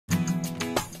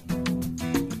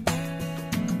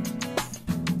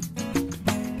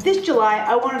this July,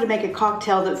 I wanted to make a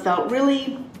cocktail that felt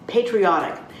really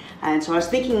patriotic. And so I was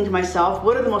thinking to myself,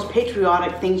 what are the most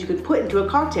patriotic things you could put into a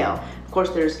cocktail? Of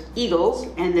course, there's eagles,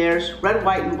 and there's red,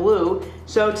 white, and blue.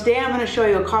 So today I'm going to show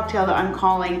you a cocktail that I'm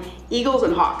calling Eagles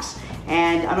and Hawks.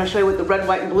 And I'm going to show you what the red,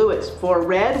 white, and blue is. For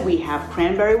red, we have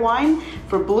cranberry wine.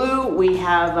 For blue, we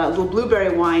have a little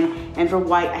blueberry wine. And for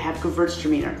white, I have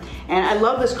Gewürztraminer. And I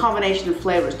love this combination of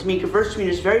flavors. To me, Gewürztraminer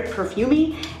is very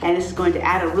perfumey, and this is going to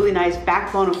add a really nice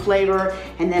backbone of flavor.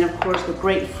 And then, of course, the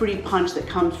great fruity punch that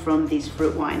comes from these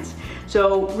fruit wines.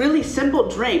 So really simple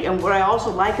drink. And what I also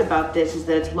like about this is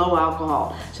that it's low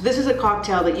alcohol. So this is a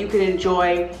cocktail that you can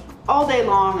enjoy all day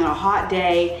long on a hot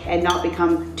day and not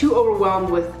become too overwhelmed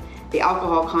with the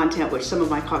alcohol content, which some of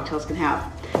my cocktails can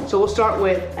have. So we'll start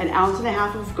with 1.5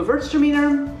 ounces of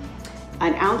Gewürztraminer,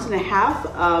 1.5 ounces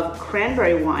of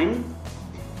cranberry wine,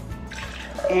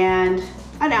 and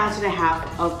 1.5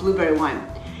 ounces of blueberry wine.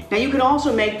 Now you can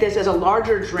also make this as a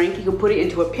larger drink. You can put it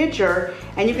into a pitcher,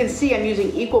 and you can see I'm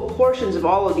using equal portions of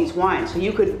all of these wines. So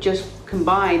you could just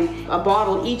combine a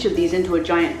bottle each of these into a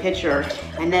giant pitcher,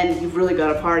 and then you've really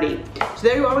got a party. So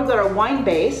there you are, we've got our wine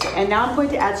base, and now I'm going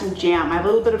to add some jam. I have a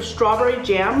little bit of strawberry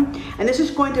jam, and this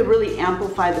is going to really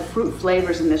amplify the fruit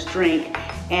flavors in this drink.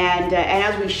 And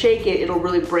as we shake it, it'll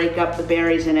really break up the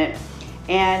berries in it.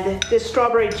 And this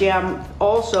strawberry jam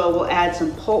also will add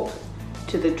some pulp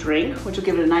to the drink, which will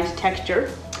give it a nice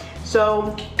texture.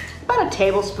 So about a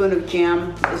tablespoon of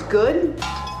jam is good.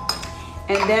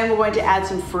 And then we're going to add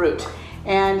some fruit.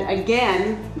 And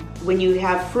again, when you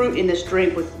have fruit in this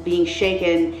drink with being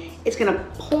shaken, it's gonna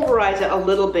pulverize it a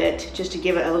little bit just to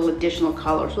give it a little additional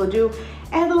color. So we'll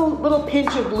add a little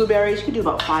pinch of blueberries. You can do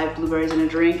about 5 blueberries in a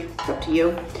drink, it's up to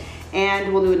you.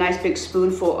 And we'll do a nice big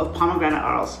spoonful of pomegranate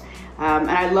arls.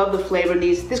 And I love the flavor in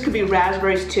these. This could be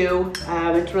raspberries too.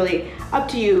 It's really up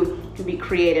to you to be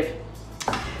creative.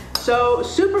 So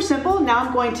super simple. Now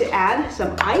I'm going to add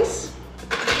some ice.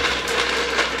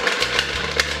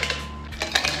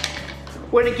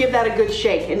 We're gonna give that a good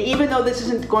shake. And even though this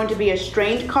isn't going to be a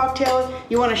strained cocktail,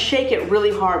 you wanna shake it really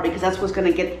hard because that's what's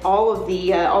gonna get all of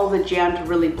the jam to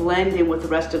really blend in with the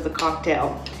rest of the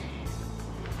cocktail.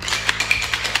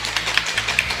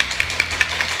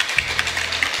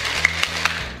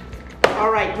 All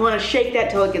right, you wanna shake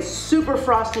that till it gets super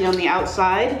frosty on the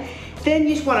outside. Then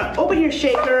you just wanna open your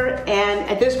shaker, and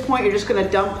at this point, you're just gonna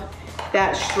dump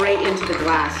that straight into the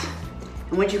glass.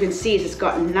 And what you can see is it's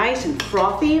gotten nice and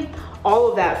frothy. All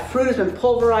of that fruit has been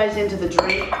pulverized into the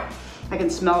drink. I can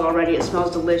smell it already, it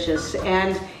smells delicious.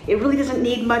 And it really doesn't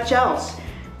need much else.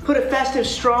 Put a festive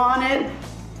straw on it,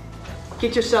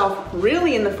 get yourself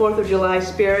really in the 4th of July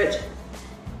spirit,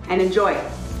 and enjoy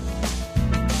it.